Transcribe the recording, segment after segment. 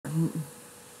God.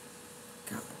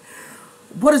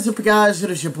 What is up, guys?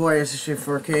 It is your boy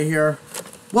SFM here.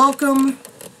 Welcome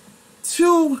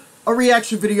to a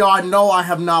reaction video. I know I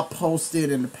have not posted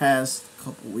in the past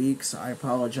couple weeks. I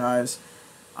apologize.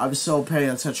 I'm so paying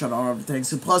attention on everything.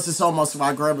 So plus, it's almost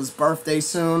my grandma's birthday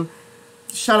soon.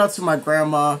 Shout out to my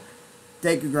grandma.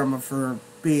 Thank you, grandma, for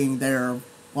being there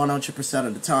 100%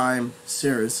 of the time.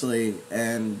 Seriously.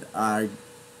 And I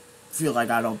feel like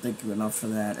I don't thank you enough for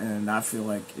that. And I feel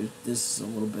like this is a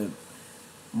little bit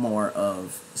more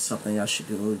of something I should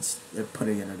do. It's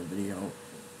putting it in a video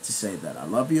to say that I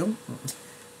love you.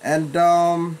 And,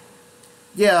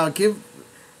 yeah,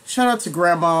 shout out to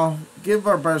grandma. Give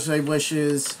her birthday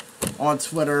wishes on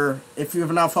Twitter. If you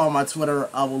have not followed my Twitter,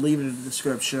 I will leave it in the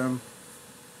description.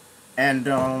 And,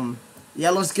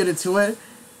 yeah, let's get into it.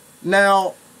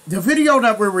 Now, the video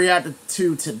that we're reacting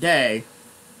to today,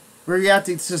 we're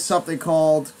reacting to something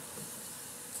called,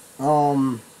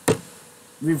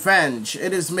 Revenge.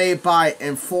 It is made by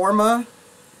Informa.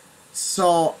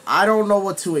 So, I don't know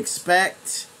what to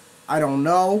expect. I don't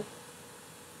know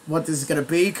what this is going to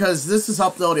be, because this is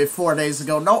uploaded 4 days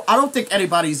ago. No, I don't think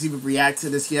anybody's even reacted to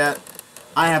this yet.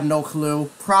 I have no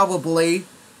clue. Probably.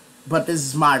 But this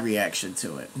is my reaction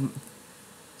to it.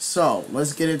 So,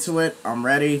 let's get into it. I'm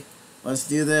ready. Let's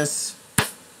do this.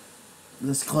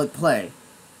 Let's click play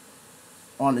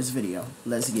on this video.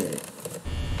 Let's get it.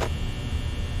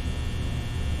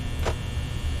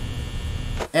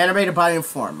 Animated by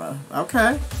Informa.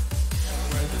 Okay.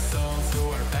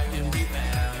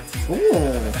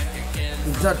 Ooh.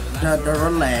 The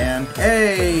land.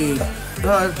 Hey.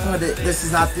 But this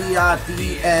is not the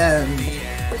end.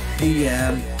 The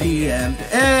end.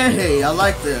 Hey, I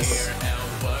like this.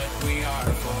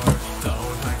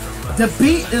 The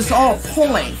beat is all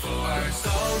point.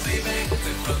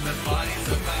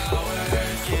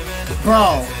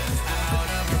 Bro.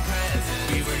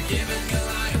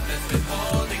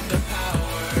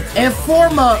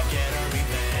 Informa,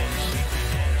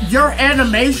 your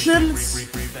animations,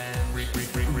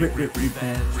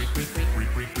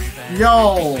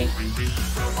 yo,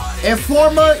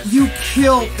 Informa, you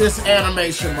killed this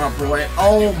animation, my boy.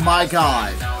 Oh my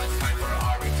god.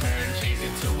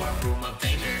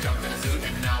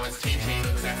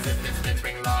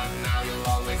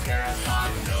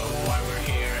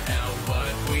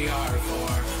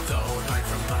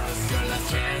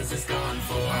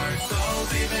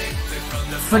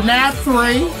 FNaF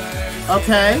 3,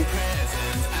 okay.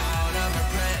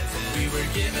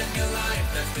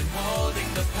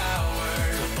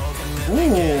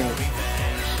 Ooh.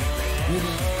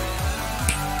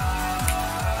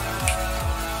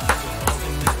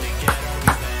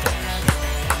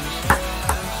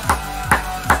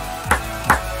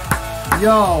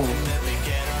 Yo.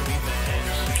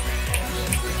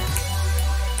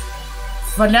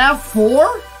 FNaF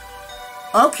 4?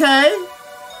 Okay.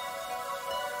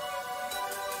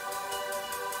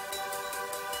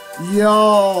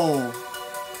 Yo,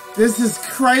 this is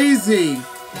crazy.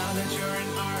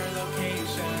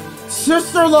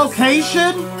 Sister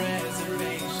location?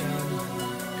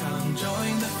 Come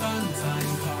join the fun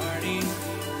time party.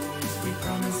 We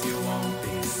promise you won't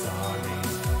be sorry.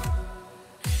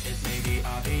 It may be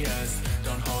obvious,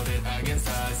 don't hold it against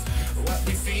us. What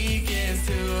we seek is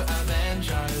to avenge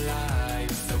our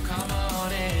lives. So come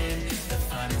on in, the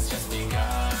fun is just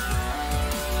begun.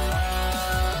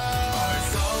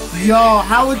 Yo,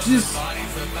 how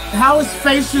his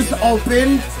face just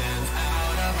opened?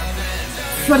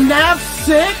 FNaF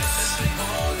 6?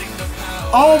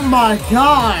 Oh my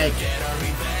god.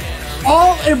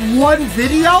 All in one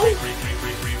video?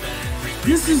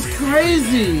 This is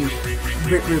crazy.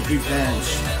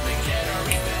 Revenge.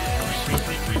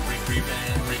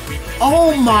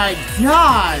 Oh my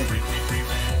god.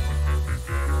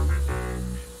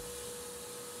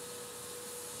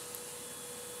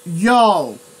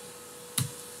 Yo.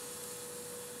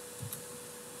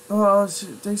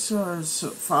 They saw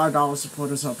 $5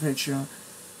 supporters on Patreon.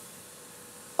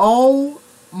 Oh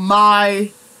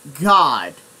my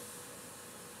god.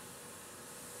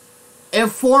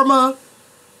 Informa,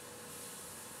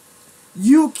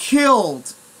 you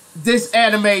killed this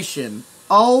animation.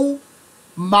 Oh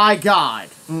my god.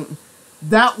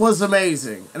 That was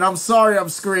amazing. And I'm sorry I'm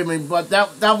screaming, but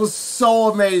that was so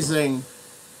amazing.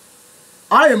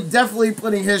 I am definitely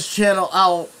putting his channel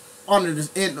out under this.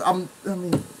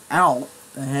 Out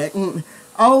the heck.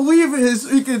 I'll leave his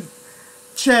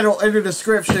channel in the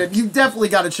description. You definitely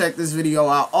got to check this video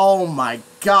out. Oh my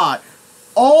god.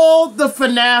 All the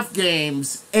FNaF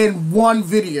games in one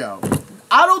video.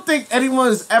 I don't think anyone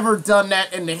has ever done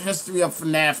that in the history of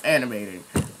FNaF animating.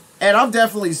 And I'm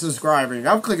definitely subscribing.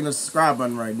 I'm clicking the subscribe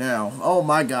button right now. Oh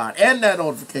my god. And that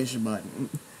notification button.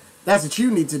 That's what you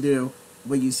need to do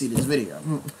when you see this video.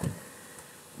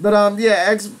 But,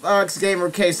 yeah, Xbox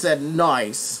Gamer K said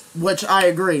nice. Which I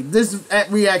agree. This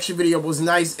reaction video was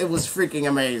nice. It was freaking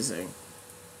amazing.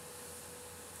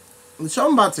 So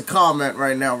I'm about to comment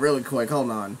right now really quick.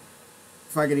 Hold on.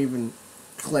 If I can even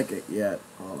click it yet.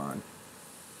 Hold on.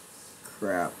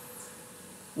 Crap.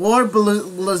 Lord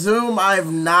Blazoom, I have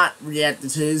not reacted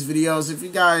to his videos. If you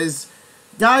guys,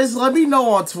 let me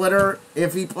know on Twitter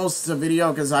if he posts a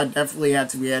video, because I definitely had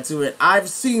to react to it. I've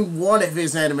seen one of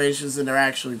his animations, and they're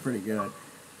actually pretty good.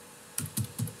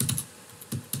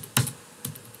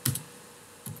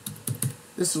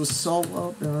 This was so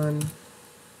well done.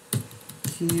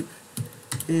 Keep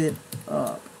it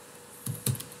up.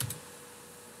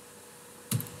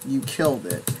 You killed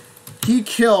it. He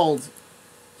killed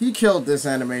this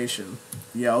animation.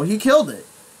 Yo, he killed it.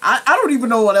 I don't even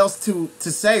know what else to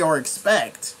say or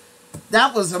expect.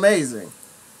 That was amazing.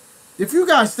 If you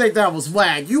guys think that was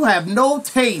whack, you have no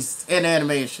taste in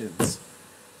animations.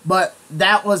 But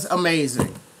that was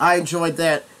amazing. I enjoyed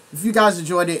that. If you guys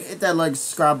enjoyed it, hit that like,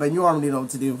 subscribe button. You already know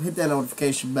what to do. Hit that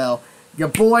notification bell. Your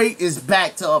boy is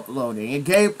back to uploading. And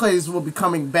gameplays will be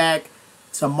coming back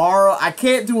tomorrow. I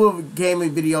can't do a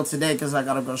gaming video today because I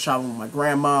gotta go shopping with my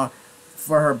grandma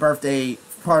for her birthday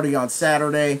party on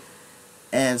Saturday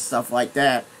and stuff like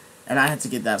that, and I had to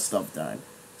get that stuff done.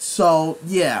 So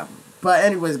yeah, but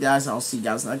anyways guys, I'll see you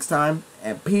guys next time,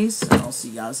 and peace, and I'll see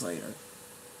you guys later.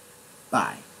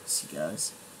 Bye. See you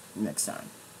guys next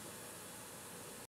time.